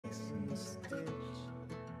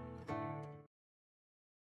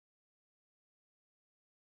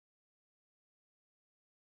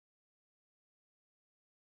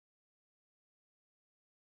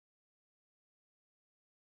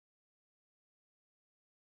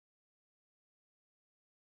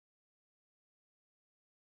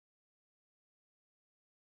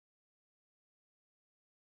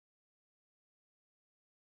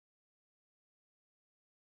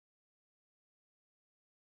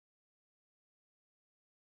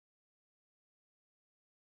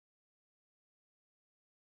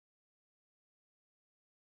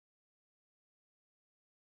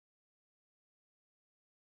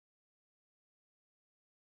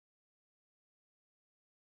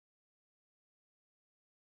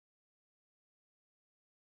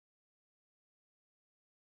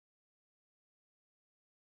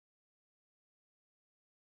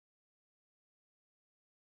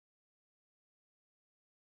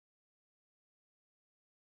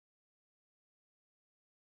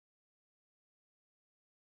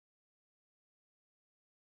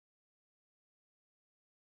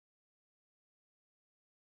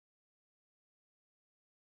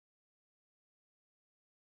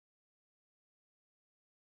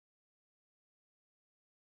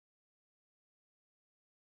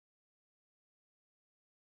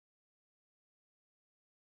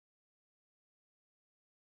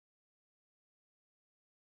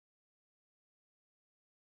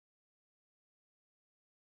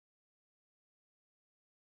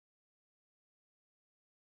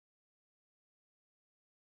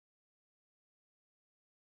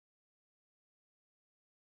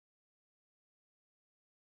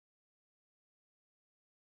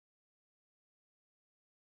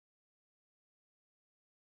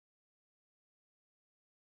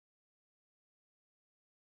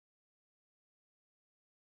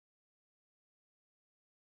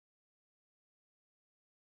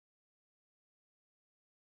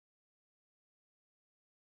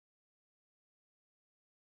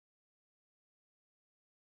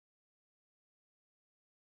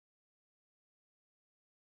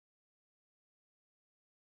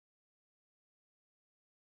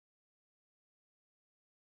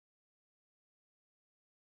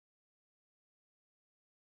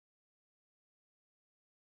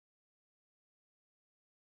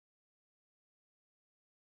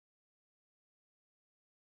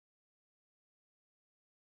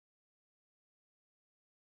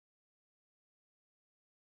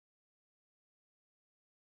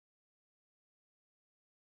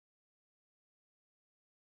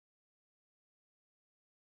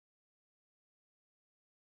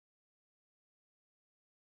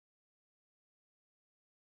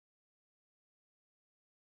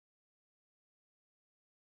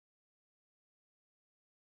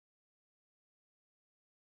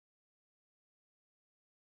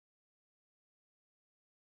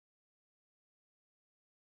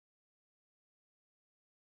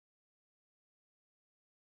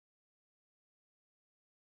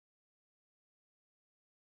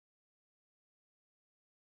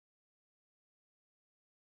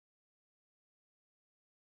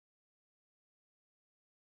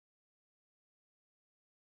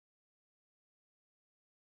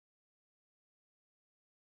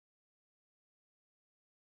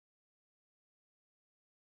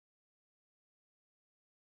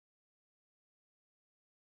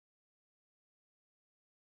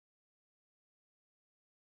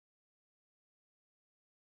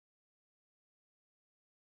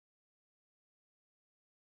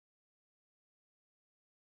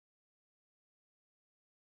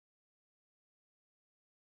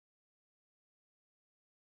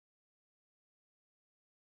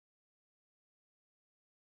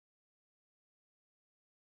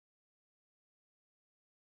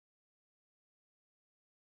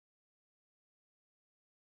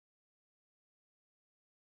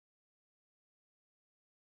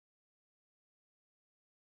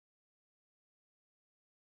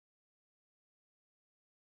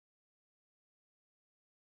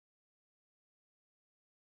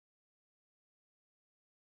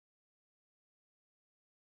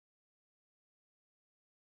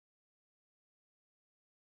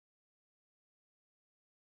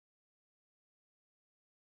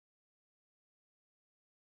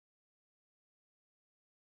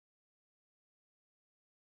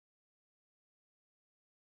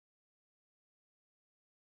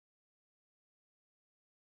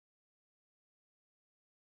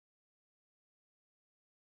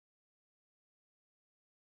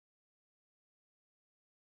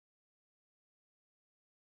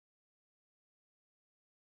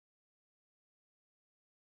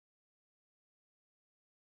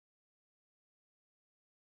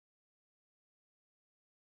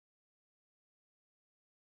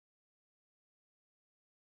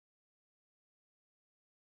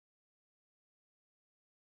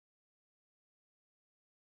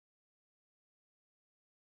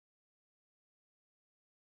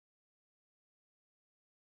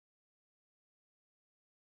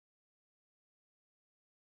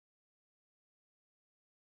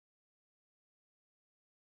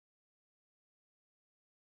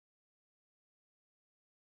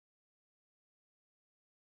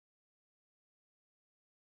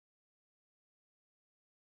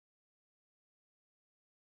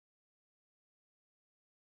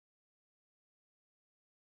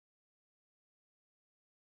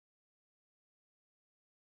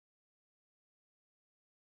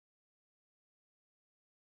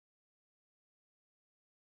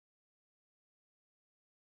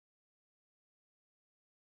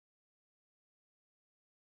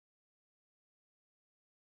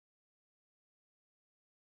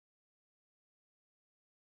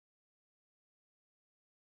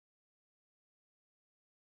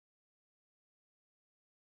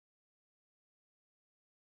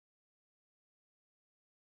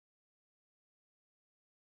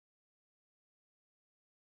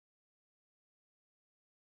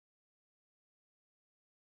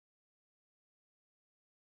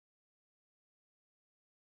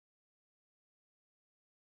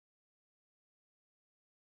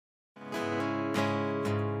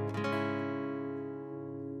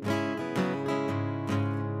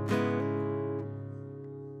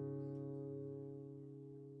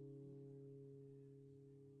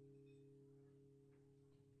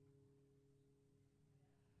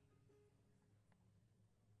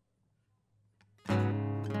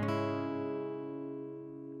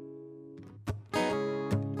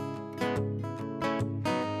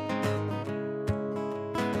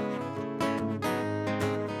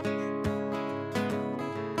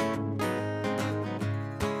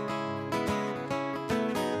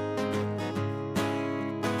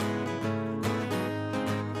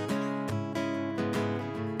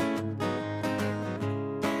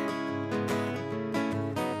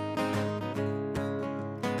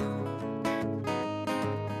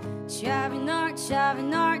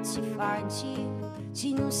driving hard to find you.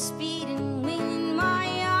 See no speed and wind in my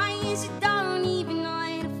eyes. I don't even know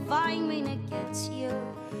how to find when I get to you.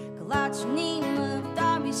 Call out your name, but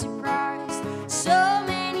I'll be surprised. So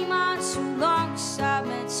many months, so long since I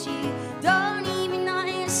met you. Don't even know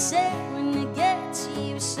how to say when I get to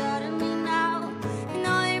you. Suddenly now, I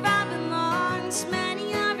know you're driving long,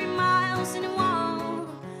 many every miles, and it won't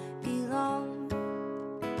be long.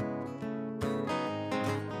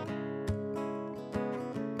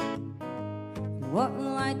 What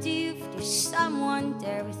will I do if there's someone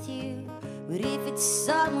there with you? But if it's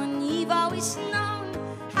someone you've always known,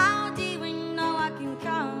 how do we know I can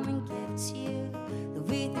come and get to you? Live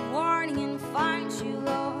with the warning and find you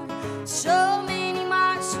alone. So many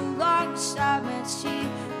miles, so long since I met you.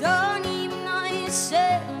 Don't even know how to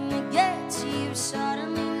say when I get to you.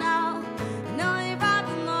 Suddenly now, I know you're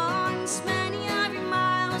driving long, it's many every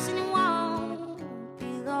miles, and it won't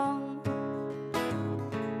be long.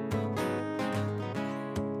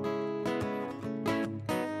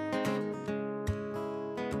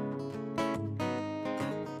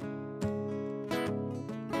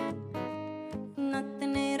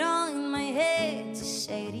 Nothing at all in my head to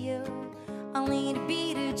say to you. Only to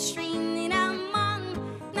be the train that I'm on.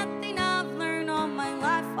 Nothing I've learned all my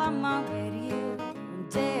life, I'm already you.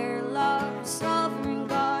 And their love's over and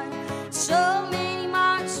gone. So many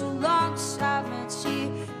miles, so long since I met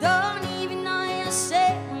you. Don't even know how to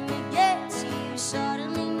say when you get to you.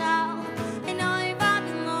 Suddenly now, I know you're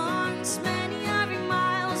driving long, it's many every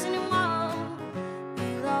miles, and it won't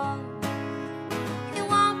be long. It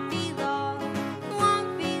won't be long, it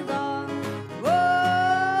won't be long. Whoa,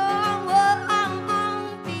 whoa, it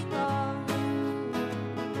won't be long.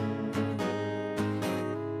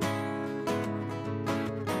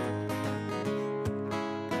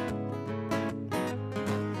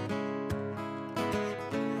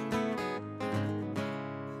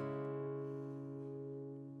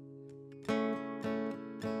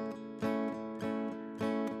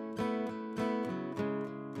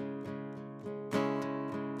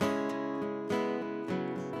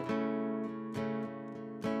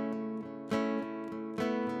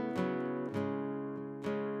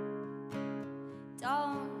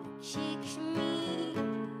 Don't kick me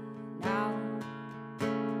now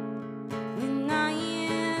when I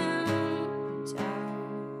am down.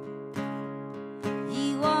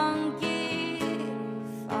 You won't get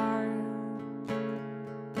far,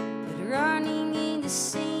 but running in the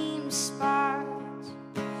same spot.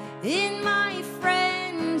 And my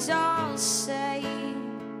friends all say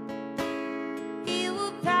it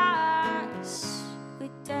will pass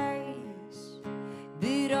with days,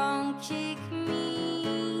 but don't kick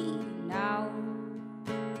me now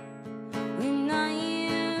when I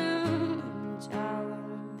am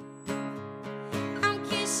down. I'm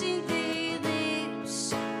kissing the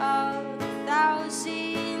lips of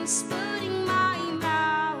thousands, putting my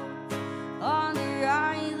mouth on their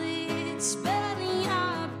eyelids, belly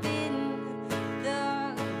up in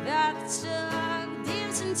the bathtub,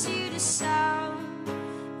 dancing to the sound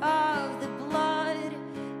of the blood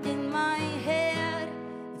in my head.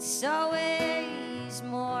 It's always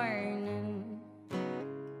morning.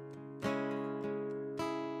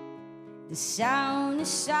 The sound of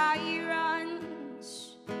sirens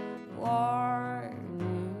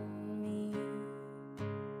warning me.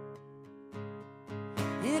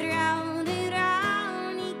 And round,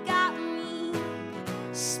 he got me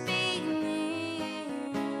spinning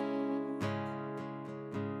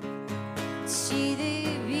to the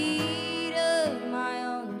beat of my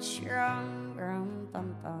own drum, rum,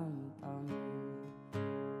 bum, bum, bum.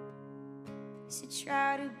 So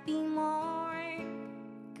try to be more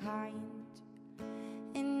kind,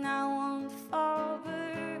 and I won't fall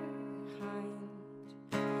behind.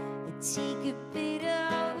 It take a bit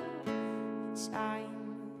of time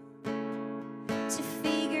to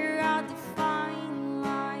figure out the fine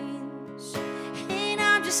lines, and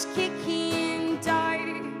I'm just kicking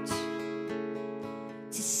darts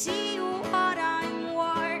to see what I'm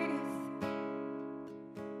worth.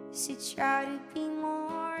 So try to be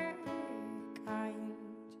more kind,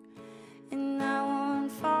 and I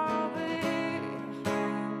won't fall behind.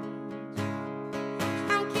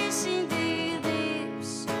 I'm kissing the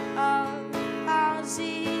lips of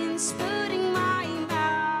thousands, putting my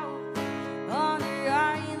mouth on their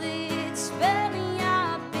eyelids, belly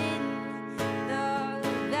up in the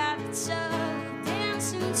bathtub,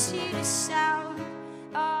 dancing to the sound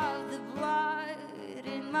of the blood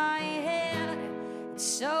in my head.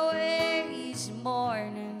 It's always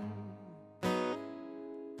morning.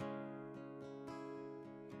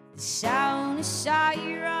 The sound of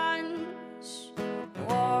sirens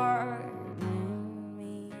war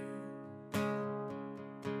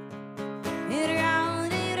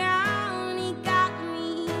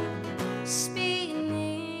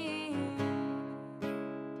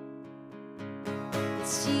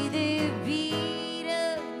See the beat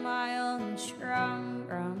of my own drum,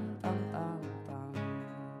 rum, bum, bum, bum.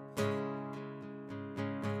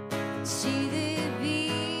 See the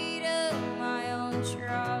beat of my own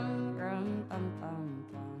drum, rum, bum, bum,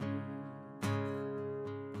 bum.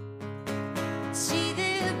 See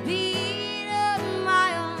the beat of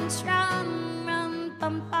my own drum, rum,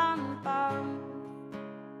 bum, bum, bum.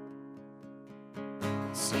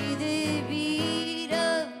 See the beat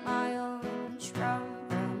of my own drum,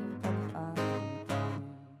 rum, bum, bum, bum.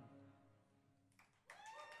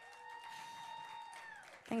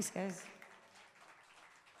 Thanks, guys.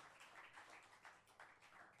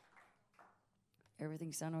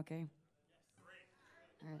 Everything sound okay?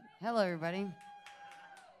 All right. Hello, everybody.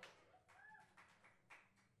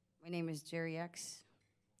 My name is Geri X.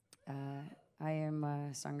 I am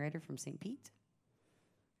a songwriter from St. Pete.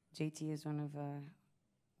 JT is one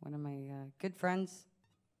of my good friends.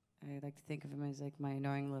 I like to think of him as like my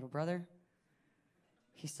annoying little brother.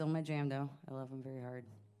 He's still my jam, though. I love him very hard.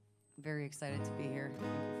 I'm very excited to be here.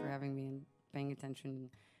 Thank you for having me and paying attention.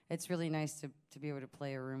 It's really nice to be able to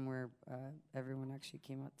play a room where everyone actually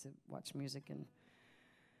came out to watch music and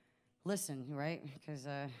listen, right? Because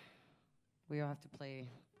we all have to play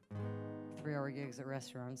 3-hour gigs at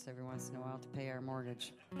restaurants every once in a while to pay our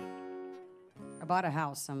mortgage. I bought a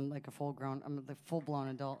house. I'm like I'm the full-blown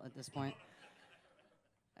adult at this point.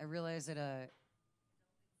 I realize that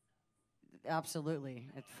absolutely,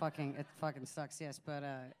 it fucking sucks, yes, but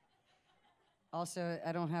also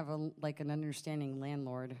I don't have an understanding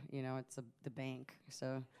landlord, you know, it's the bank,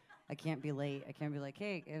 so I can't be late. I can't be like,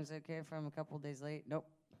 hey, is it okay if I'm a couple days late? Nope,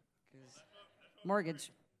 'cause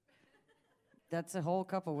mortgage. That's a whole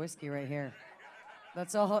cup of whiskey right here.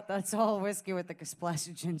 That's all whiskey with like a splash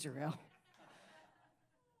of ginger ale.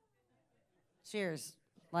 Cheers.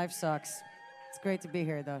 Life sucks. It's great to be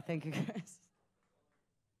here, though. Thank you, guys.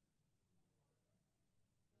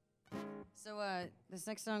 So this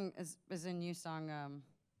next song is a new song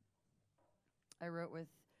I wrote with.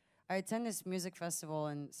 I attend this music festival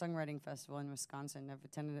and songwriting festival in Wisconsin. I've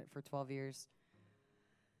attended it for 12 years.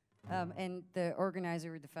 And the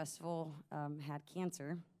organizer of the festival had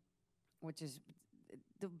cancer, which is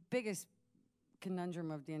the biggest conundrum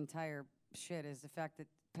of the entire shit is the fact that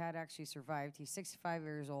Pat actually survived. He's 65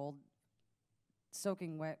 years old,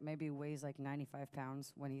 soaking wet, maybe weighs like 95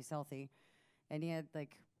 pounds when he's healthy. And he had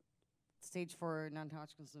like stage 4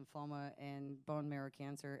 non-Hodgkin's lymphoma and bone marrow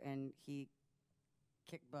cancer, and he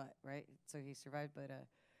kicked butt, right? So he survived, but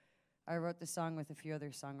I wrote the song with a few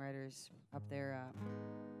other songwriters up there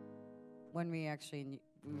when we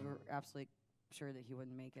were absolutely sure that he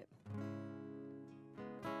wouldn't make it.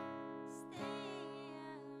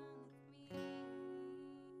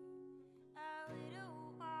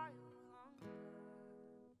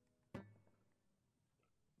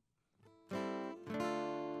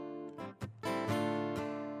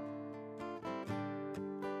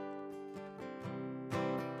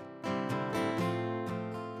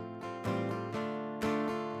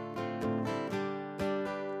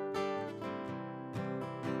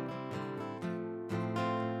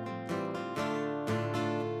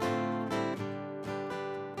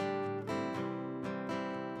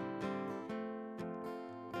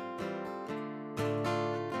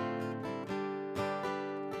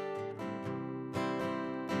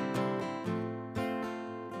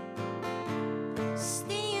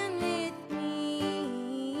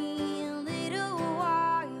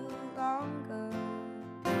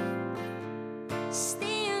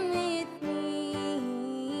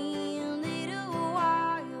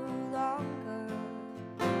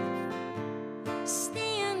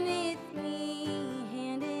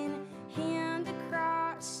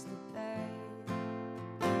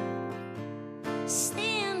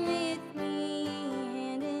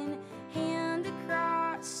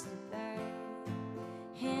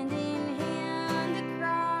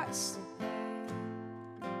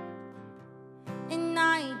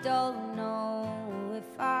 Don't know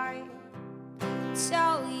if I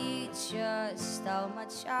tell you just how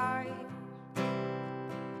much I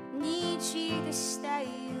need you to stay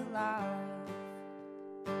alive.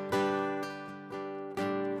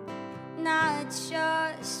 Not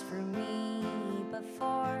just for me, but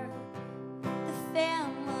for the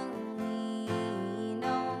family.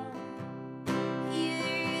 No,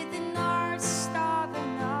 you're the North Star of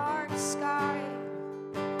an dark sky.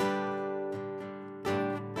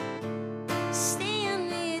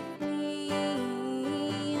 Stand with me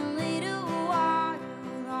a little while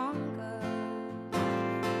longer.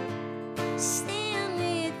 Stand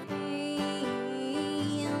with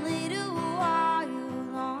me a little while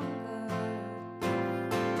longer.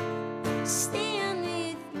 Stand with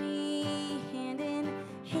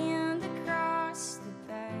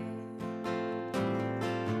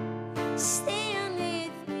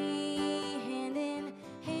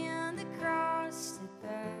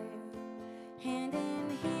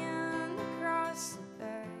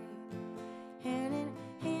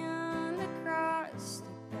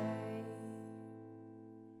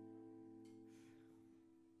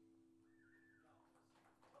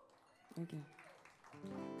Thank you.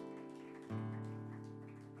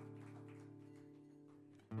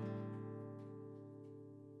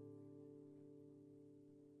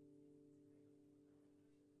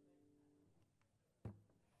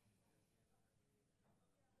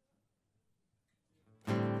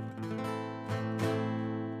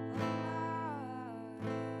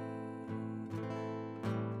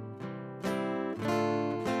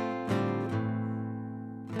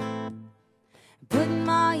 Put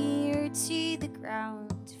my ear to the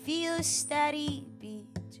ground to feel a steady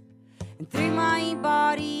beat, and threw my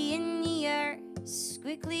body in the air as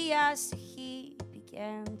quickly as the heat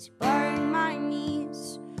began to burn my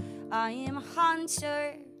knees. I am a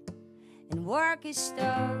hunter and work is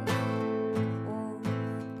the wolf.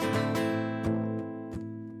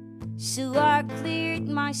 So I cleared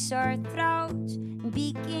my sore throat and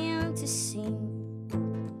began to sing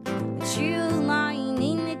a true line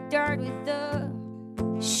in the dirt with the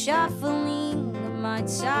shuffling of my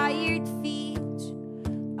tired feet.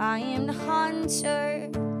 I am the hunter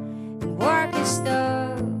and work is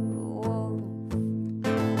the wolf.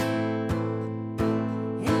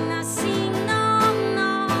 And I sing no,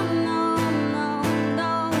 no, no, no,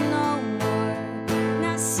 no, no more. And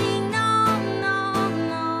I sing no, no,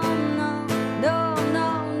 no, no, no, no,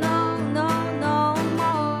 no, no, no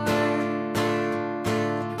more.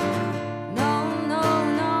 No, no,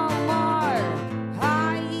 no more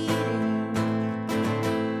hiding.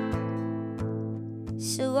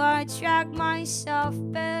 So I drag myself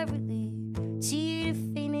barely to the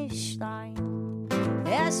finish line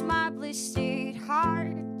as my blistered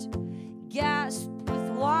heart gasped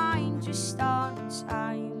with wine just on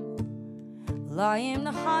time. Well, I am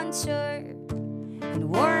the hunter and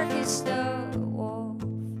work is the wolf.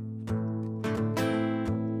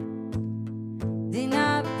 Then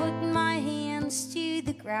I put my hands to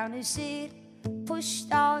the ground as it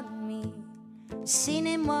pushed on me. A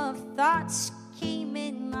cinema of thoughts came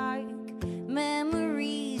in like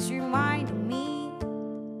memories reminding me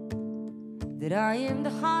that I am the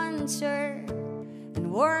hunter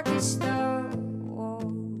and work is the wolf.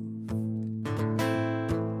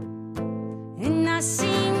 And I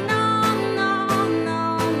sing no, no,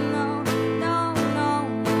 no, no, no, no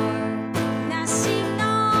more. And I sing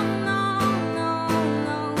no, no, no,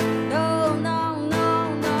 no, no, no, no,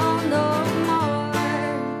 no, no more.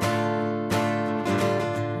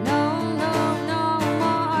 No, no, no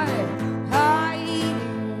more hiding.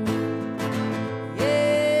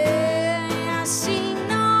 Yeah, I sing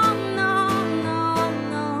no, no, no,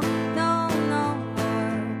 no, no, no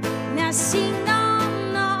more. And I sing no,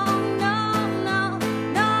 no, no, no,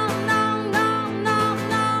 no, no, no, no,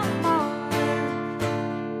 no more.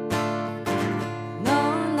 No,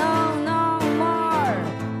 no, no more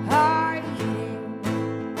hiding.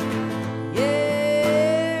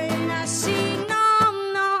 Yeah, and I sing no,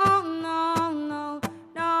 no, no, no,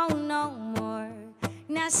 no, no more.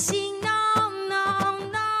 And I sing no, no,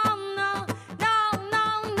 no, no, no, no,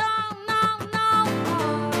 no, no, no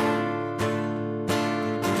more.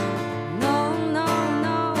 No, no,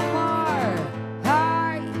 no more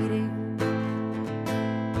hiding.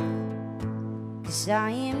 'Cause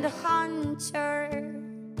I am the hunter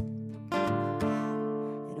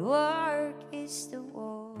and work is the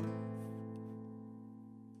wolf.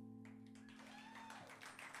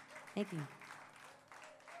 Thank you.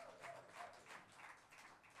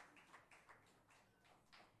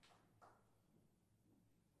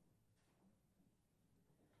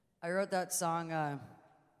 I wrote that song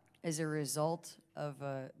as a result of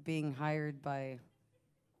being hired by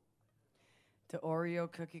the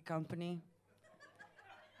Oreo cookie company.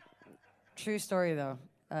 True story, though.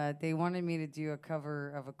 They wanted me to do a cover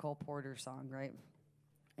of a Cole Porter song, right?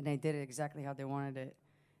 And I did it exactly how they wanted it.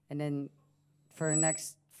 And then for the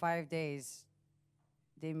next 5 days,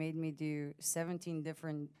 they made me do 17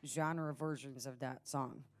 different genre versions of that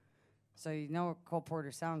song. So you know what Cole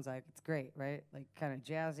Porter sounds like. It's great, right? Like kind of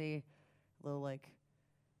jazzy, a little like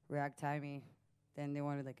ragtimey. Then they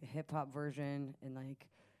wanted like a hip hop version and like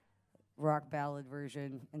rock ballad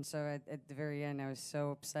version. And so at the very end, I was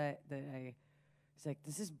so upset that I was like,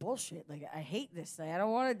 this is bullshit. Like, I hate this. Like, I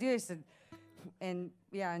don't want to do this. And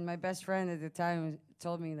yeah, and my best friend at the time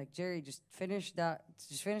told me, like, Geri, just finish that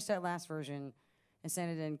last version and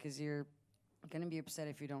send it in because you're going to be upset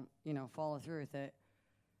if you don't, follow through with it.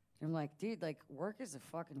 And I'm like, dude, like, work is a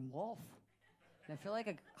fucking wolf. And I feel like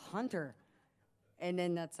a hunter. And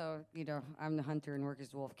then that's how, I'm the hunter and work is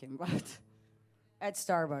the wolf came about. At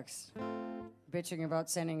Starbucks, bitching about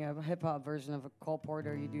sending a hip-hop version of a Cole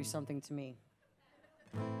Porter, You Do Something to Me.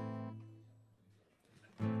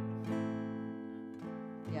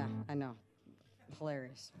 Yeah, I know.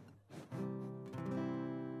 Hilarious.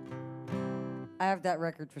 I have that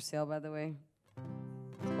record for sale, by the way.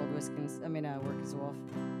 It's called Work as a Wolf.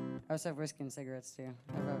 I also have Whiskey and Cigarettes, too.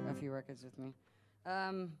 I have a few records with me.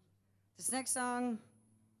 This next song,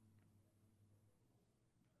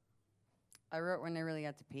 I wrote when I really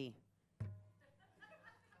had to pee.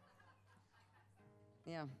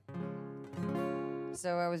 Yeah.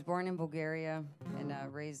 So I was born in Bulgaria and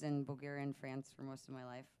raised in Bulgaria and France for most of my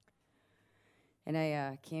life. And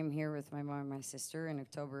I came here with my mom and my sister in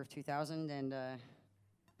October of 2000, and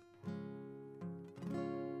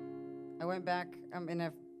I went back, and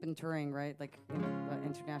I've been touring, right, like,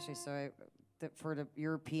 internationally, so for the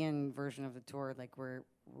European version of the tour, like, we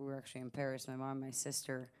were actually in Paris, my mom and my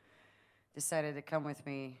sister decided to come with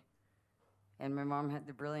me, and my mom had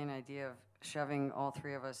the brilliant idea of shoving all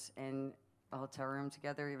three of us in a hotel room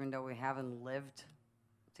together, even though we haven't lived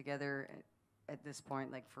together at this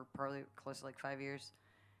point, like for probably close to like 5 years.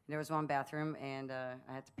 And there was one bathroom, and I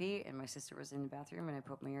had to pee, and my sister was in the bathroom, and I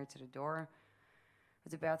put my ear to the door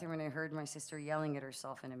of the bathroom, and I heard my sister yelling at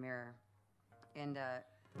herself in a mirror. And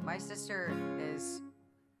my sister is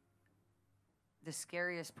the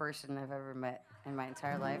scariest person I've ever met in my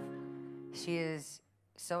entire life. She is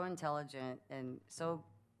so intelligent and so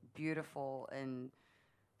beautiful and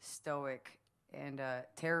stoic and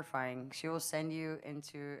terrifying. She will send you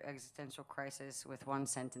into existential crisis with one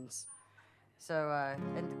sentence. So,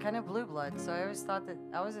 and kind of blue blood. So I always thought that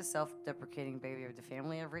I was a self-deprecating baby of the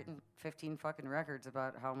family. I've written 15 fucking records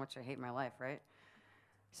about how much I hate my life, right?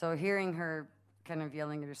 So hearing her kind of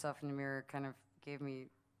yelling at herself in the mirror kind of gave me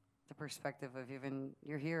the perspective of even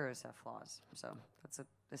your heroes have flaws. So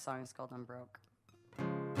the song is called I'm Broke.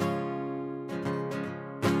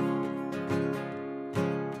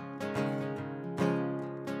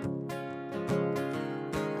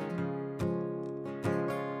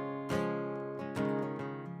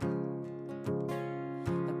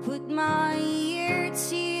 Put my ear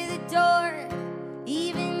to the door,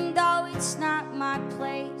 even though it's not my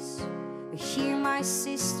place. I hear my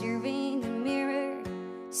sister in the mirror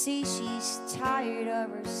say she's tired of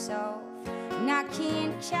herself. And I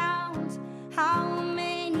can't count how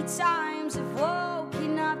many times I've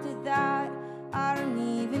woken up to that. I don't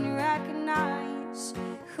even recognize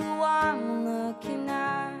who I'm looking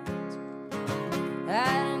at.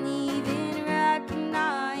 I don't even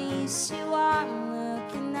recognize who I'm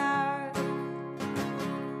looking at.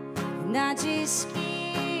 And I just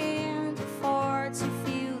can't afford to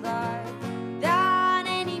feel like that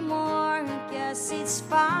anymore. I guess it's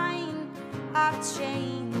fine, I've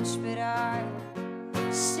changed, but I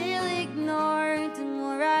still ignore. The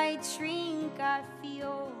more I drink, I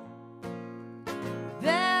feel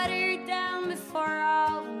better than before.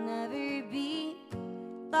 I'll never be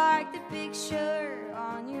like the picture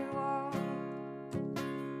on your wall.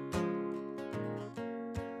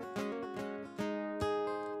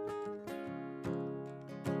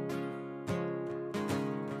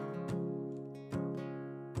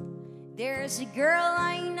 There's a girl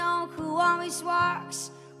I know who always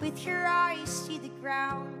walks with her eyes to the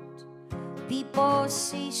ground. People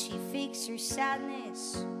say she fakes her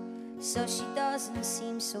sadness so she doesn't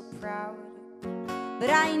seem so proud.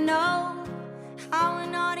 But I know how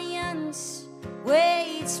an audience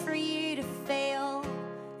waits for you to fail.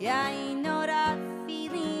 Yeah, I know that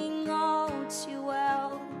feeling all too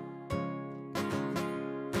well.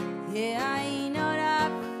 Yeah, I know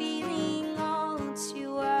that feeling all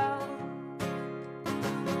too well.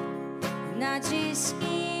 And I just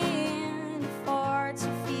can't afford to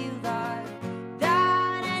feel like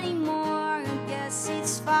that anymore. I guess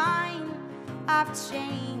it's fine, I've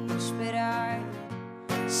changed, but I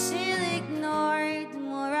still ignore. The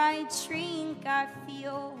more I drink, I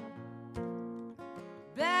feel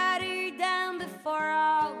better than before.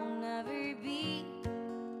 I'll never be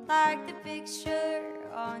like the picture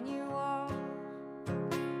on your wall.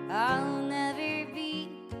 I'll never be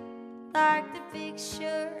like the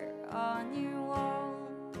picture on your wall.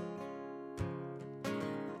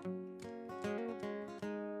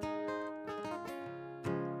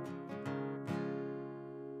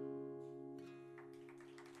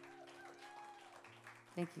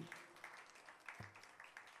 Thank you.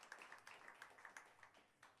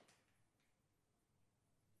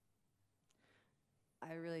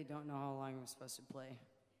 I really don't know how long I'm supposed to play.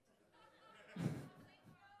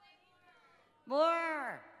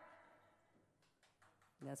 More!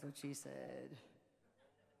 That's what she said.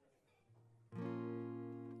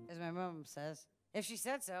 As my mom says. If she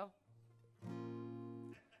said so.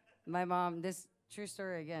 My mom, this true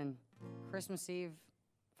story again. Christmas Eve,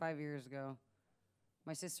 5 years ago.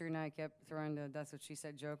 My sister and I kept throwing the "that's what she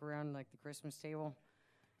said" joke around like the Christmas table,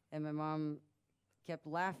 and my mom kept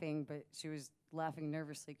laughing, but she was laughing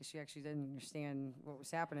nervously because she actually didn't understand what was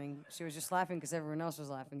happening. She was just laughing because everyone else was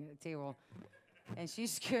laughing at the table, and she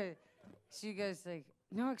goes like,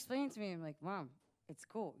 "No, explain it to me." I'm like, "Mom, it's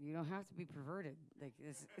cool. You don't have to be perverted. Like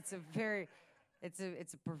it's a very, it's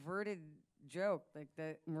a perverted joke. Like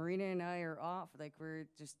that Marina and I are off. Like we're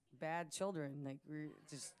just bad children. Like we're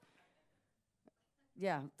just."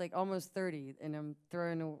 Yeah, like almost 30, and I'm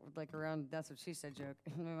throwing like around "that's what she said" joke.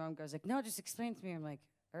 And my mom goes like, "No, just explain to me." I'm like,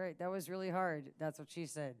 "All right, that was really hard. That's what she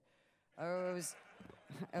said. Oh, it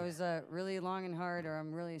was really long and hard, or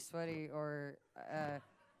I'm really sweaty, or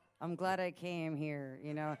I'm glad I came here,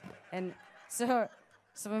 you know." And so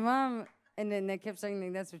my mom, and then they kept saying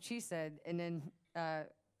like, "That's what she said," and then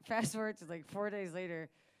fast forward to like 4 days later.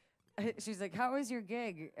 She's like, "How was your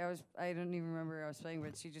gig?" I don't even remember I was playing,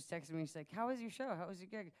 but she just texted me. She's like, "How was your show? How was your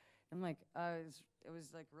gig?" I'm like, it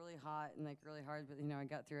was like really hot and like really hard, but I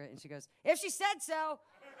got through it." And she goes, "If she said so."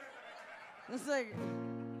 It's like,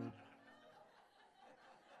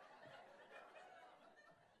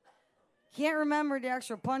 can't remember the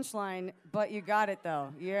actual punchline, but you got it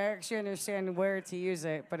though. You actually understand where to use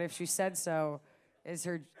it. But if she said so,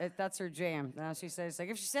 that's her jam. Now she says like,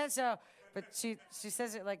 "If she said so," but she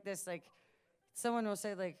says it like this, like someone will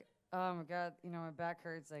say like, "Oh my God, my back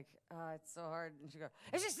hurts. Like, it's so hard." And she go,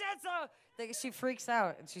 "If she said so," like she freaks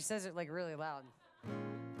out and she says it like really loud.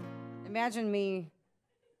 Imagine me,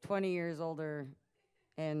 20 years older,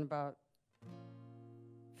 and about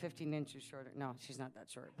 15 inches shorter. No, she's not that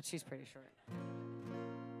short, but she's pretty short.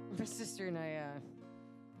 My sister and I,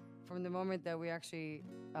 from the moment that we actually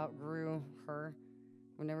outgrew her,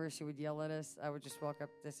 whenever she would yell at us, I would just walk up.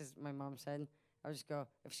 This is my mom said. I would just go,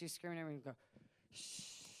 if she's screaming at me, I'd go, "Shh,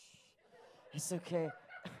 it's okay.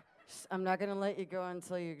 I'm not gonna let you go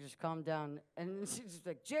until you just calm down." And she's just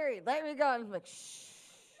like, "Jerry, let me go." And I'm like, "Shh,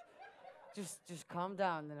 just calm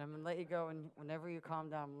down. Then I'm gonna let you go. And whenever you calm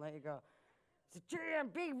down, I'm gonna let you go." She's like, "Jerry, I'm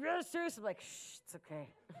being real serious." I'm like, "Shh, it's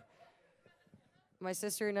okay." My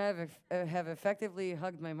sister and I have effectively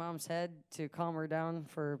hugged my mom's head to calm her down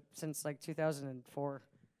since like 2004.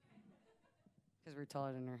 Because we're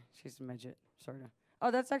taller than her. She's a midget, sort of. Oh,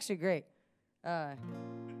 that's actually great.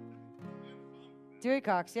 Dewey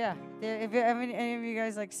Cox, yeah. Have any of you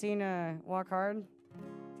guys like seen Walk Hard?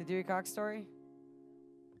 The Dewey Cox story?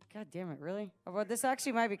 God damn it, really? Oh, well, this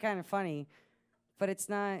actually might be kind of funny, but it's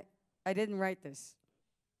not. I didn't write this,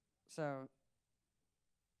 so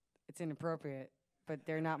it's inappropriate, but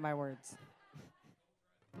they're not my words.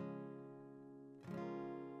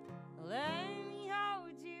 Let me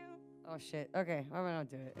hold you. Oh, shit. Okay, I'm gonna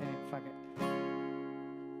do it. Fuck it.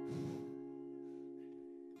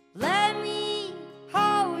 Let me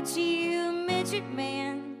hold you, midget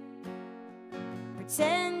man.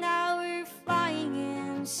 Pretend that we're flying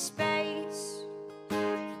in space.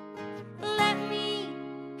 Let me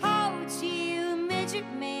hold you, midget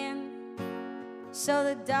man, so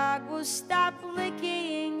the dog will stop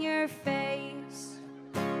licking your face.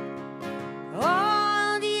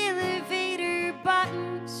 All the elevator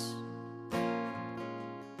buttons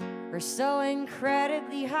are so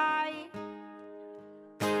incredibly high.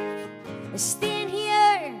 I stand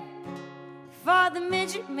here for the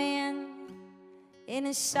midget man in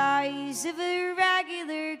the size of a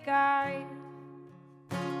regular guy.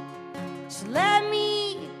 So let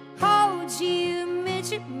me hold you,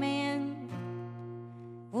 midget man.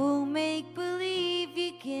 We'll make believe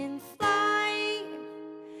you can fly.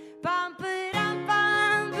 Bum ba dum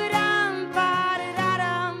bum ba dum ba da da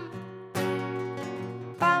dum.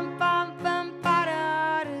 Bum bum bum ba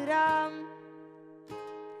da da dum.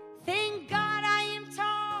 Thank God I am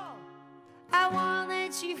tall. I won't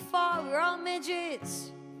let you fall. We're all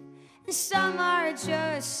midgets, and some are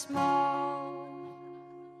just small.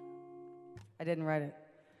 I didn't write it.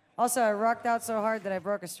 Also, I rocked out so hard that I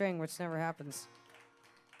broke a string, which never happens.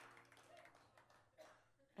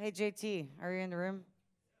 Hey, JT, are you in the room?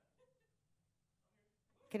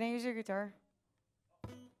 Can I use your guitar?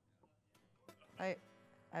 I.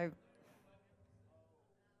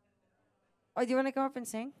 Oh, do you want to come up and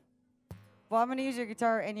sing? Well, I'm going to use your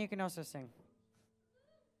guitar, and you can also sing.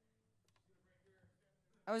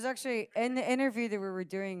 I was actually, in the interview that we were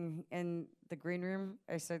doing in the green room,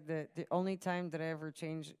 I said that the only time that I ever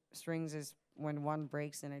change strings is when one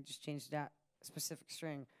breaks, and I just change that specific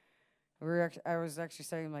string. I was actually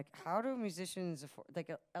saying, like, how do musicians afford,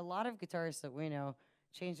 like, a lot of guitarists that we know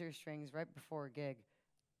change their strings right before a gig.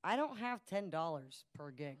 I don't have $10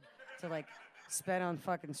 per gig to, spend on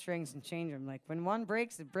fucking strings and change them. Like, when one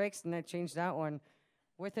breaks, it breaks, and I change that one.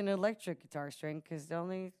 with an electric guitar string, because the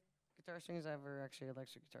only guitar strings I have are actually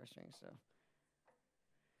electric guitar strings, so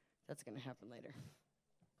that's gonna happen later.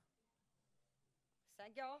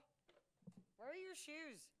 Thank y'all. Where are your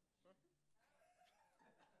shoes?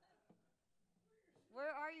 Where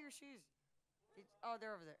are your shoes? Oh,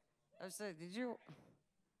 they're over there. I was saying, did you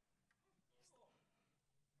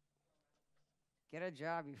get a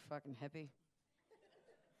job, you fucking hippie?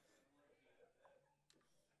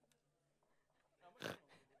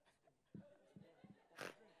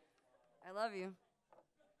 I love you.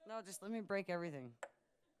 No, just let me break everything.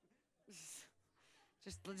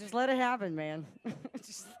 Just let it happen, man.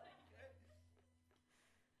 Just.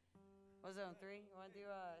 What's that on 3? You want to do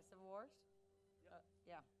Civil Wars?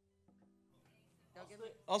 Yeah. Go give me.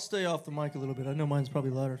 I'll stay off the mic a little bit. I know mine's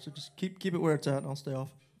probably louder, so just keep it where it's at, and I'll stay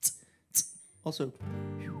off. Also,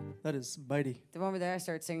 that is bitey. The moment that I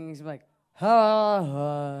start singing, he's like, ha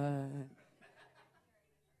ha.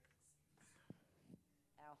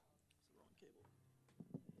 Ow.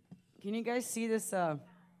 Can you guys see this? Can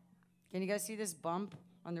you guys see this bump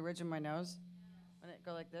on the ridge of my nose? When it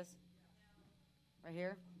go like this, right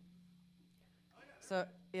here. So,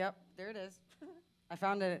 yep, there it is. I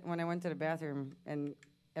found it when I went to the bathroom, and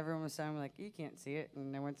everyone was saying, like, you can't see it.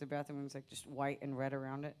 And I went to the bathroom, and it was, like, just white and red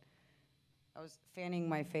around it. I was fanning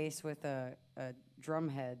my face with a drum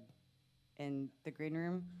head in the green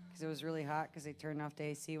room because it was really hot because they turned off the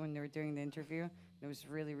AC when they were doing the interview. And it was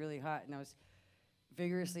really, really hot, and I was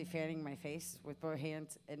vigorously fanning my face with both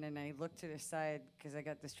hands. And then I looked to the side because I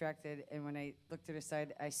got distracted, and when I looked to the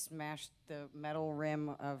side, I smashed the metal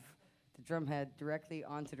rim of the drum head directly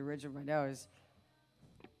onto the ridge of my nose.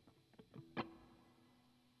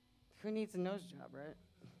 Who needs a nose job, right?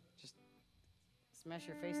 Just smash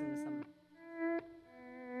your face into something.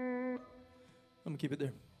 I'm gonna keep it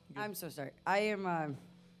there. I'm so sorry. I am.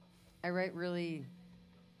 I write really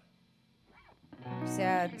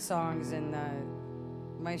sad songs, and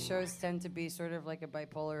my shows tend to be sort of like a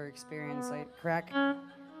bipolar experience. I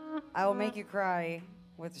will make you cry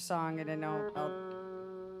with a song, and then I'll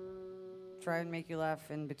try and make you laugh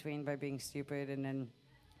in between by being stupid, and then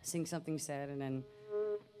sing something sad, and then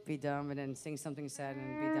be dumb, and then sing something sad,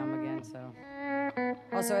 and be dumb again. So.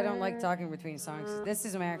 Also, I don't like talking between songs. This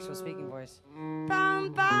is my actual speaking voice.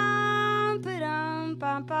 Bum, bum, ba-dum,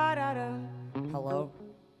 bum, ba-da-dum. Hello?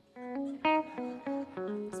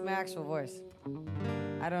 It's my actual voice.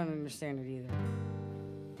 I don't understand it either.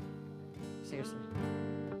 Seriously.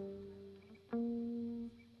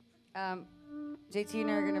 JT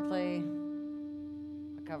and I are going to play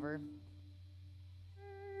a cover.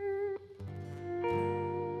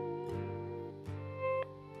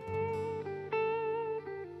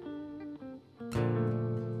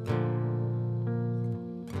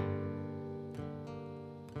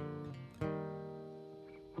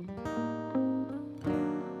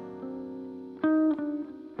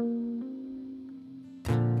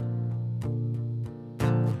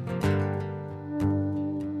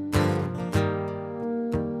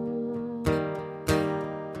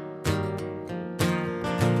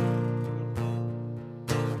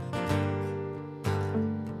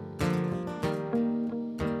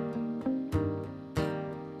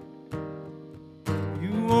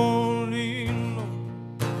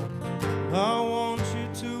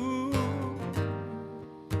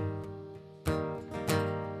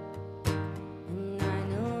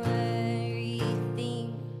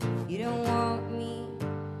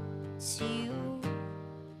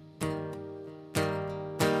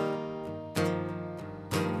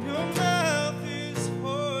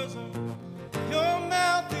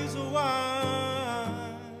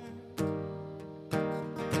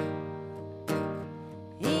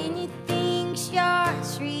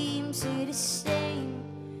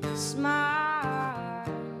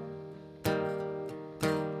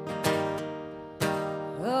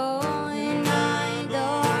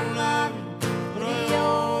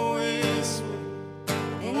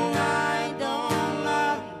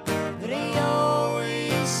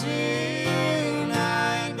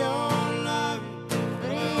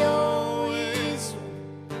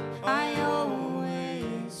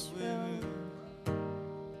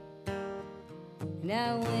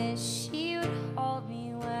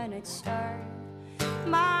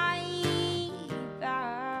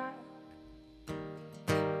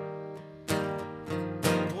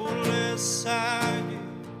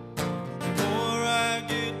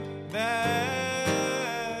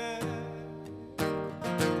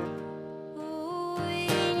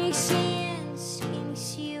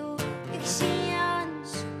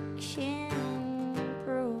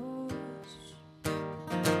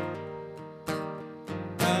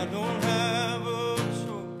 I don't have a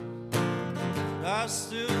choice.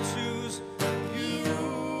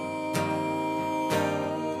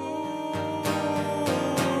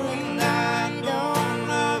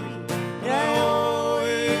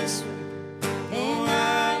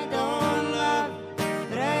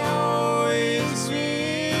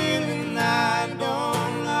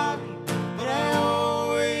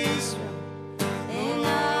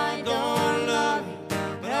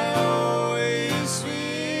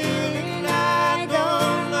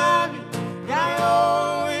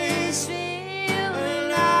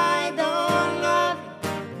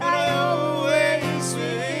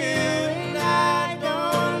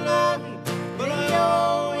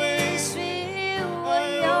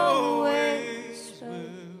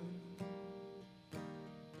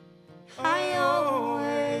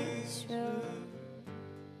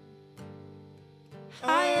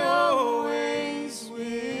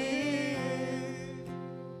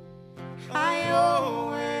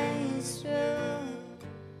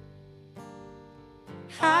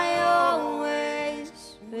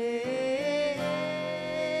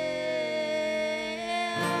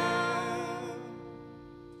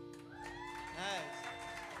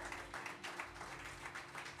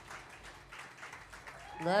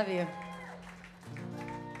 love you.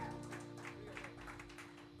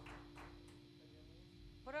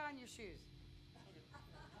 Put on your shoes.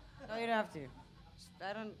 No, you don't have to.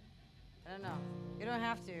 I don't know. You don't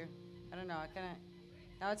have to. I don't know. I kind of.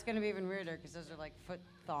 Now it's gonna be even weirder because those are like foot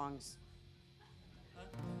thongs.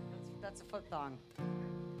 That's a foot thong.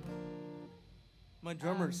 My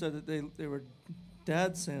drummer said that they were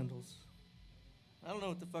dad sandals. I don't know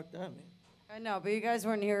what the fuck that means. I know, but you guys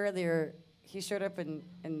weren't here earlier. He showed up in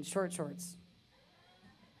short shorts.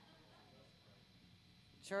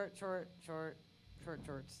 Short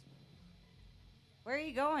shorts. Where are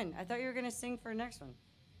you going? I thought you were gonna sing for the next one.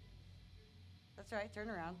 That's right, turn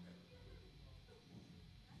around.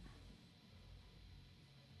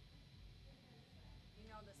 You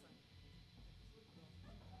know this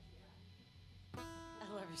one.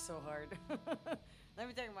 I love you so hard. Let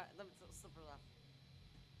me slip it off.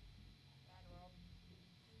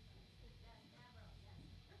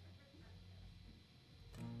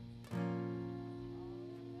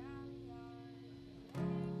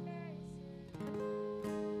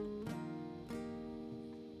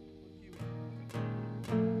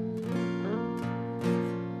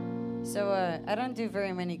 So I don't do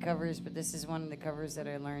very many covers, but this is one of the covers that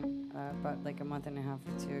I learned about like a month and a half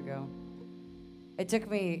or two ago. It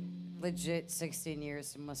took me legit 16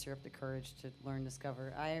 years to muster up the courage to learn this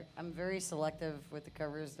cover. I'm very selective with the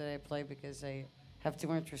covers that I play because I have too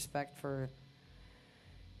much respect for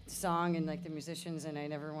the song and like the musicians, and I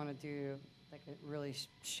never want to do like a really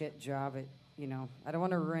shit job at, you know, I don't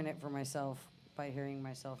want to ruin it for myself by hearing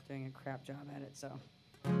myself doing a crap job at it, so.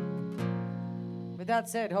 With that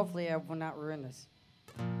said, hopefully I will not ruin this.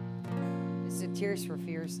 It's a Tears for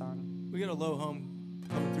Fears song. We got a low hum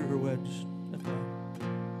coming through her wedge. FYI.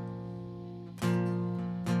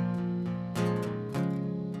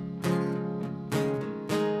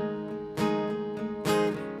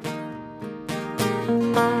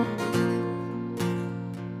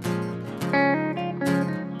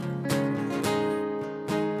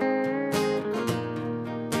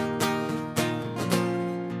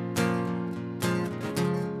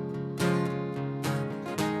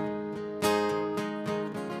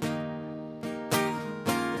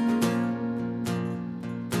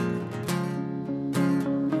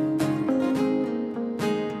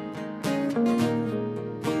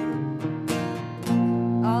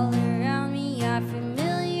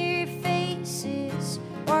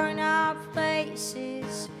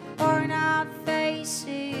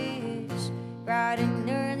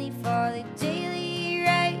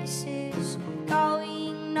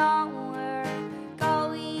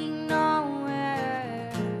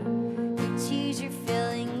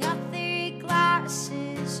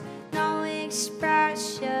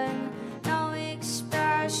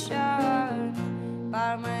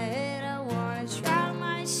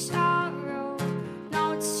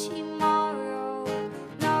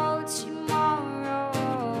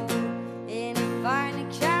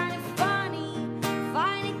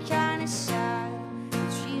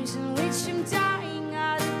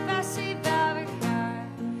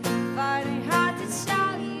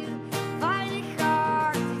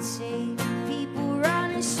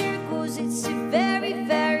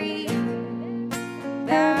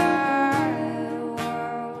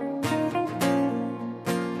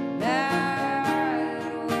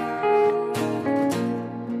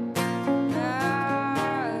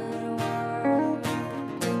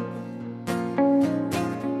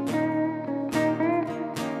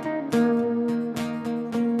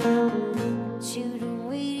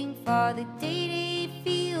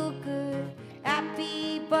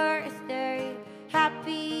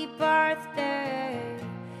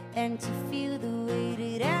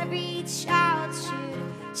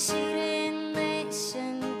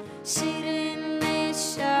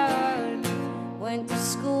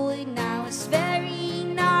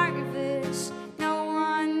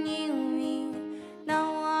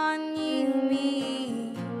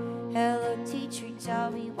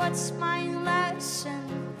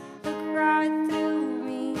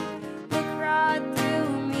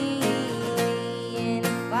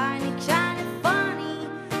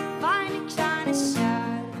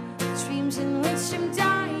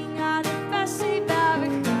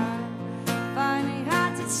 Find it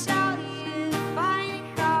hard to tell you, find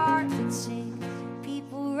it hard.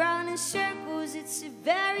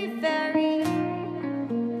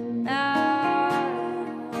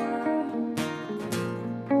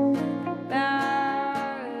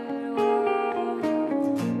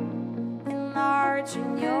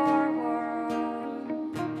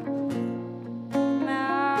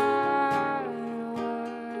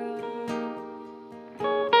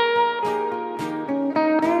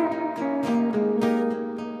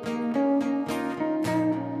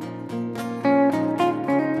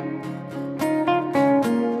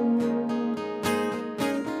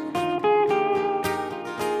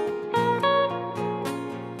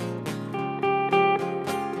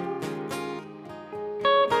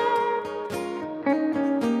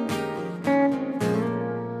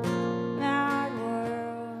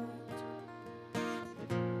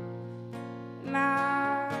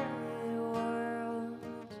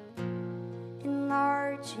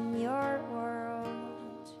 much in your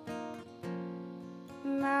world,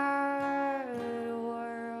 my little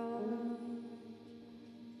world.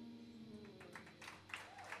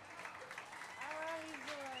 I love you,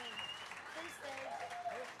 boys. Please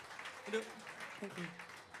stay. Thank you.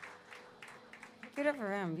 Give it up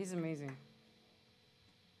for him. He's amazing.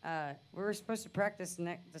 We were supposed to practice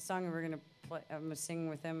the song we were gonna play. I'm gonna sing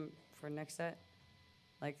with him for next set,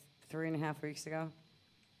 like 3.5 weeks ago.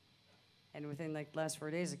 And within like the last 4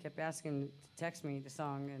 days, I kept asking to text me the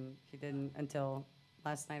song, and he didn't until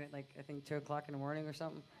last night at like I think 2 o'clock in the morning or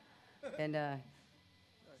something. And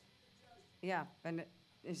yeah, and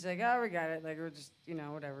he's like, "Oh, we got it. Like we're just,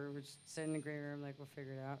 whatever. We're just sitting in the green room. Like we'll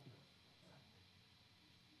figure it out."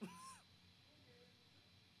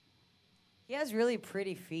 He has really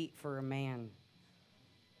pretty feet for a man.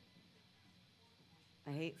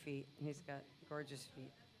 I hate feet. He's got gorgeous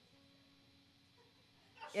feet.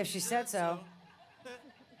 If she said so.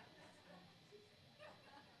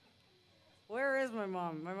 Where is my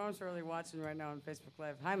mom? My mom's really watching right now on Facebook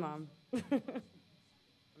Live. Hi, Mom. I'm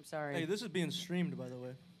sorry. Hey, this is being streamed, by the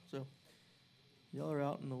way. So, y'all are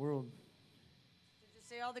out in the world. So just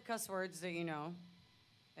say all the cuss words that you know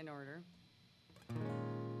in order. How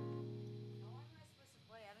long am I supposed to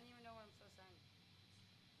play? I don't even know what I'm supposed to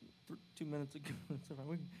sing. 2 minutes ago. It's all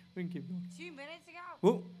right. We can keep going. 2 minutes ago?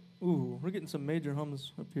 Whoa. Ooh, we're getting some major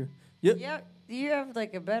hums up here. Yep. Yeah. Do you have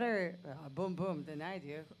like a better boom boom than I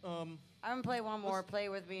do? I'm gonna play one more. Play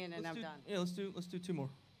with me, and then I'm done. Yeah, let's do 2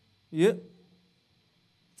 more. Yep.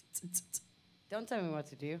 Don't tell me what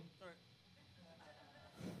to do. All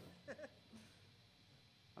right.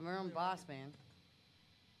 I'm my own boss, man.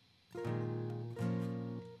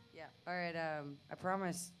 Yeah. All right. I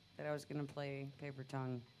promised that I was gonna play Paper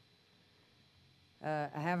Tongue.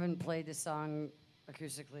 I haven't played this song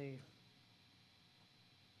acoustically.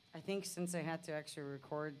 I think since I had to actually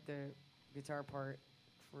record the guitar part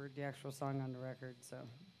for the actual song on the record, so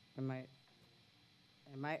it might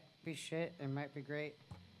be shit. It might be great.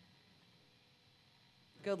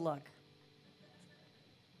 Good luck.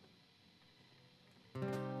 Ain't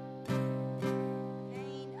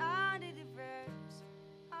under the verse,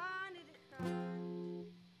 under the current.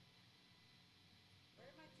 Where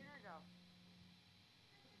did my tuner go?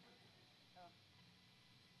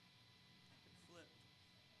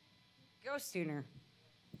 Ghost tuner.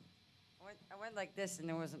 I went like this and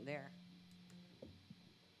it wasn't there.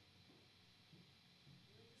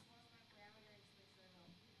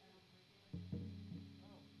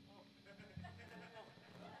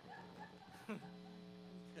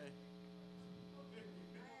 Okay.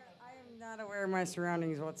 I am not aware of my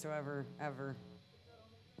surroundings whatsoever, ever.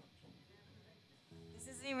 This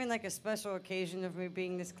isn't even like a special occasion of me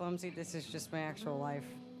being this clumsy. This is just my actual life.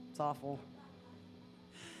 It's awful.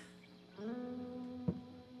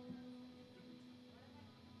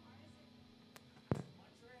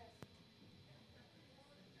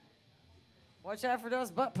 Watch out for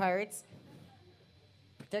those butt pirates.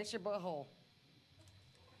 Protect your butthole.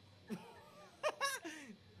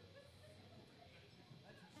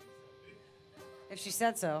 If she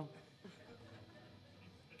said so.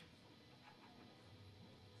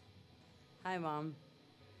 Hi, Mom.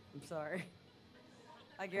 I'm sorry.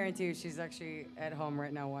 I guarantee you she's actually at home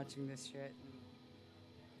right now watching this shit.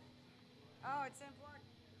 Oh, it's unplugged.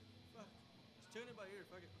 Fuck. Just tune it by ear.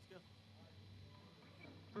 Fuck it. Let's go.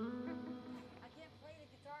 I can't play the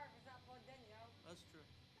guitar if it's not plugged in, yo. That's true.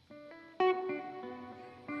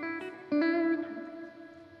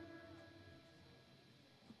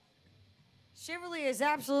 Chivalry is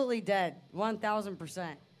absolutely dead.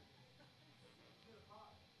 1,000%.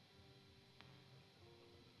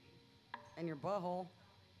 And your butthole.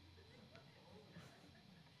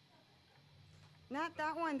 Not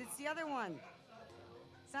that one. It's the other one.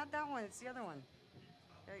 It's not that one. It's the other one.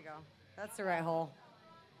 There you go. That's the right hole.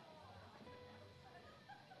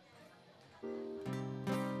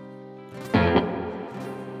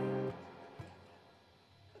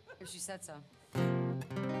 If she said so.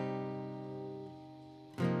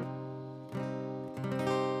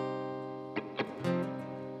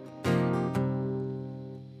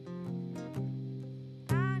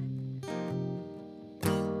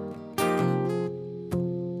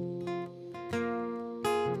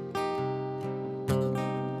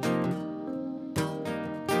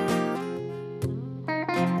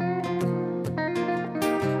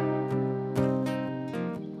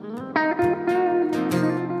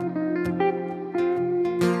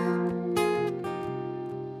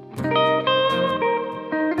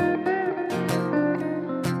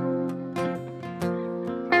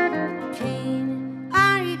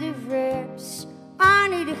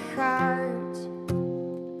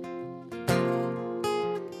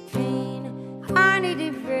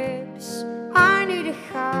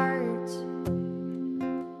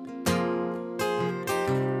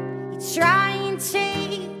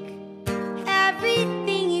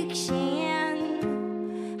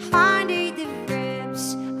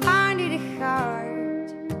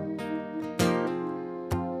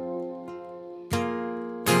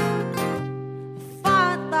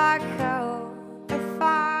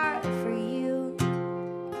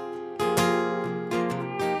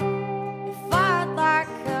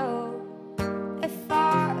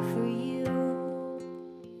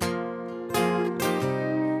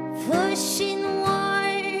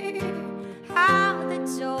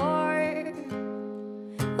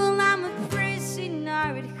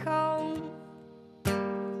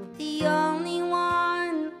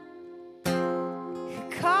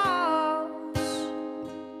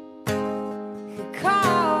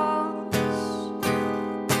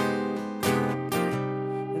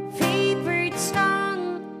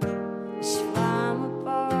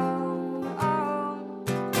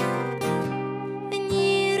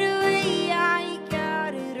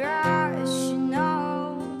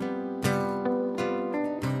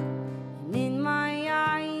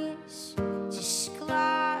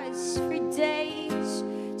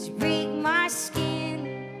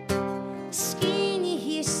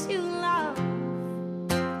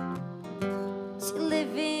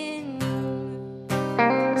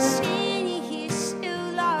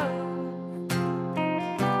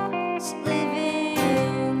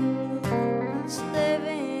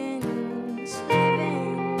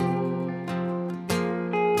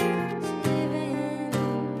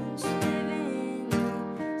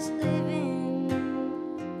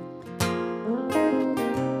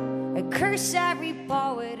 curse every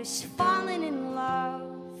poet who's fallen in love.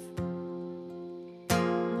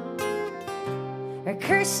 I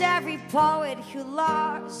curse every poet who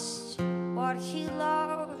lost what he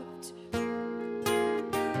loved.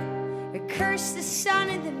 I curse the sun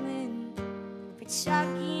and the moon for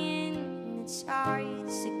tugging its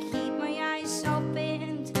eyes to keep my eyes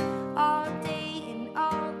opened all day and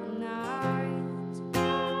all night.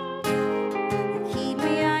 Keep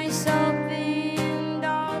my eyes opened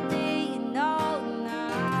all day and all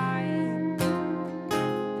night.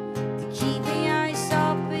 Keep my eyes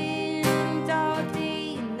opened all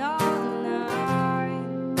day and all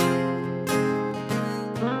night.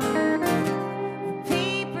 A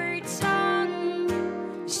paper tongue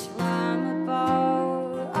is flammable.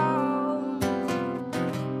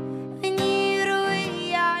 I knew the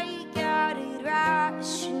way I got it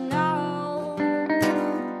rational.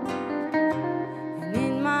 And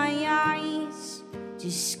in my eyes,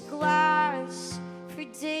 just glass for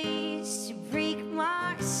days to break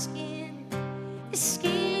my skin. The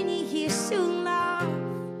skin you used to love,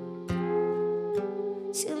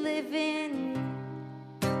 to live in.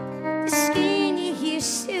 The skin you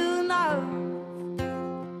used to love,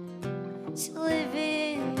 to live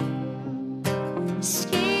in. The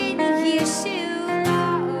skin you used to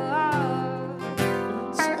love,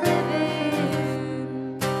 to live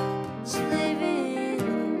in. To live in.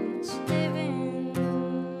 To live in.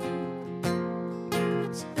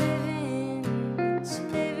 To live in. To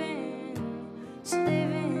live in. To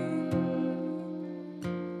live in.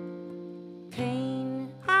 Pain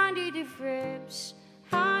under the ribs,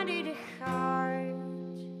 under the heart.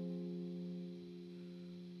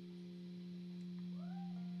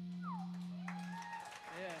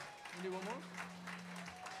 Yeah. Can you do one more?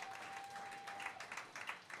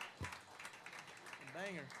 A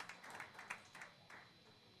banger.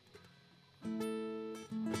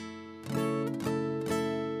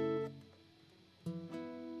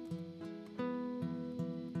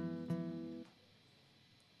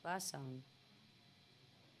 Last song.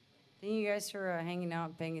 Thank you guys for hanging out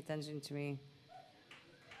and paying attention to me.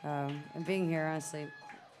 And being here, honestly.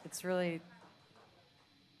 It's really...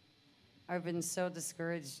 I've been so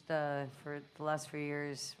discouraged for the last few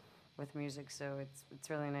years with music, so it's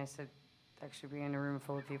really nice to actually be in a room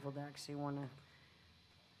full of people that actually want to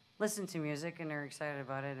listen to music and are excited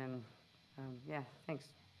about it, and yeah, thanks.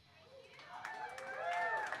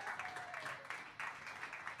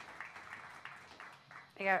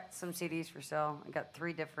 I got some CDs for sale. I got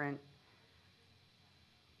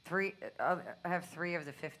I have 3 of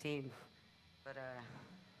the 15, but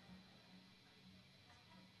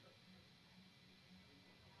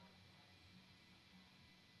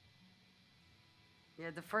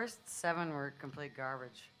yeah, the first 7 were complete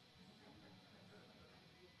garbage.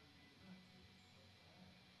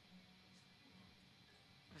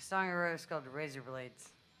 The song I wrote is called Razor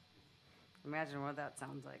Blades. Imagine what that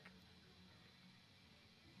sounds like.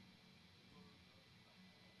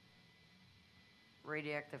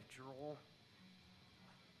 Radioactive drool.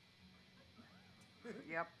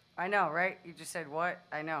 Yep, I know, right? You just said what?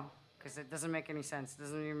 I know, because it doesn't make any sense. It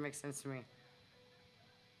doesn't even make sense to me.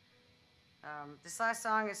 This last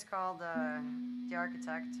song is called The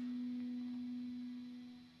Architect.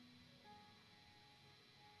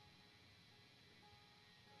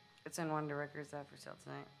 It's in Wonder Records that for sale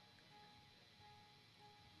tonight.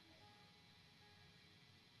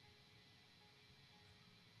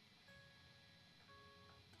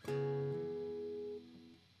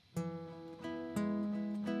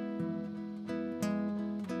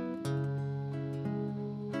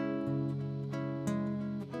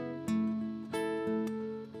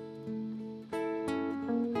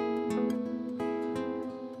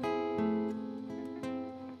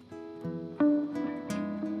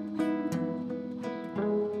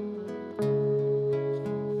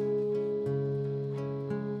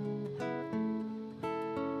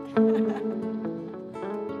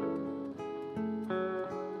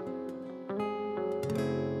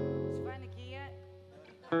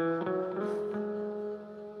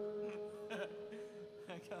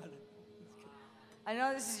 I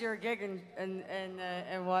know this is your gig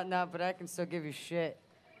and whatnot, but I can still give you shit.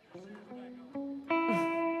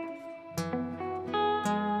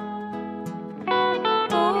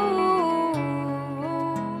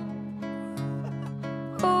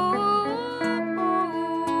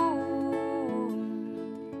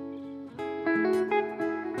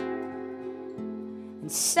 And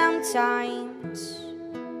sometimes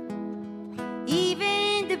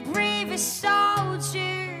even the bravest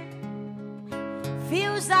soldier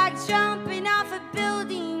feels like jumping off a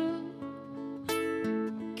building,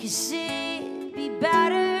 'cause it'd be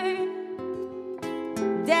better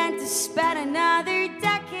spent another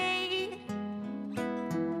decade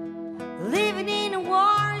living in a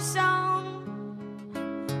war zone,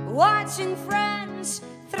 watching friends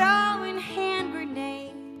throwing hand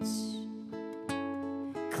grenades,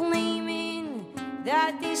 claiming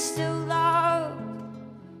that they still love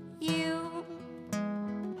you.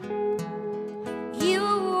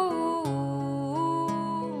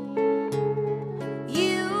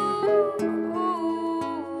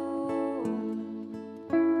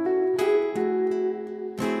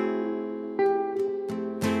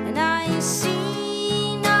 And I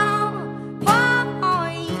see no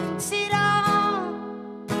point at all.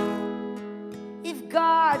 If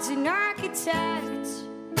God's an architect,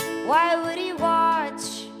 why would he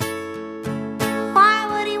watch? Why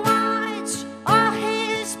would he watch all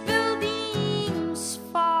his buildings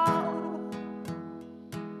fall?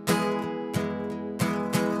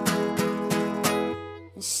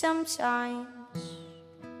 And sometimes I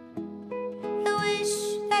wish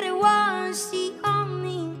that I was the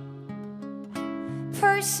only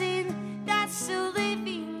person that's still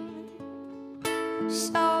living,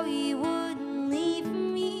 so he wouldn't leave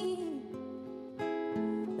me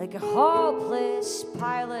like a hopeless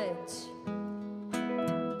pilot,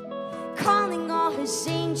 calling all his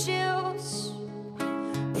angels,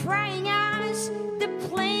 praying as the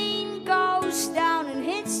plane goes down and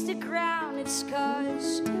hits the ground. It's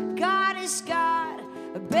 'cause God has got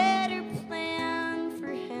a better plan for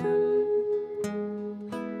him.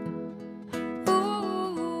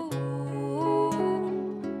 Ooh,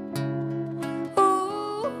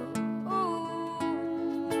 ooh, ooh.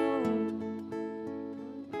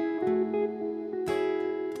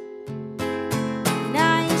 And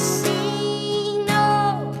I see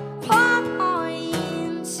no point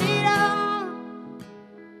at all.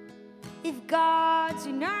 If God's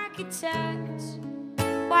an architect,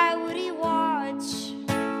 why would he watch?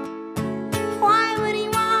 Why would he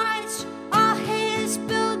watch all his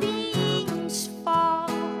buildings fall?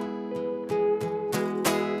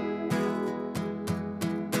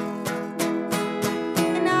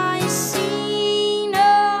 And I see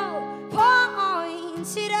no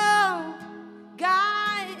point at all.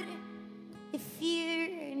 God, if you're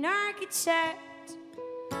an architect,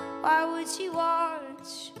 why would you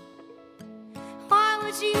watch? Why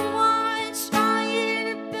would you watch all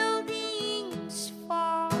your buildings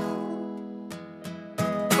fall?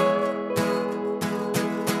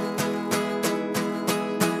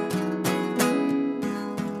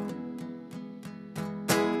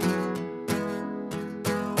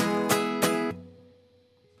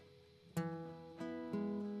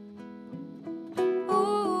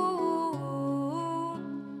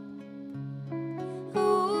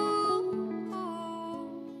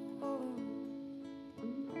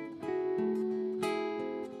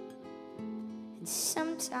 And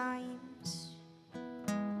sometimes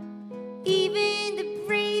even the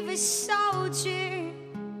bravest soldier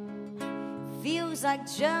feels like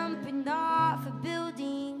jumping off a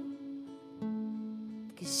building,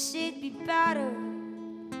 'cause it'd be better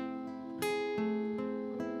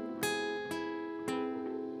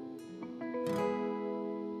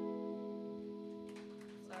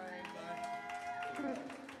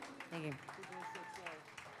Thank you.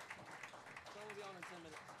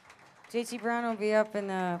 JT Brown will be up in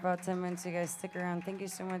about 10 minutes. You guys stick around. Thank you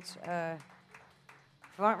so much. If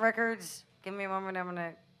you want records, give me a moment. I'm going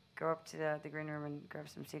to go up to the green room and grab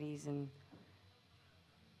some CDs and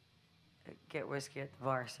get whiskey at the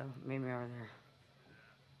bar. So meet me over there.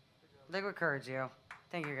 Liquid Courage, yo.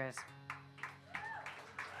 Thank you, guys.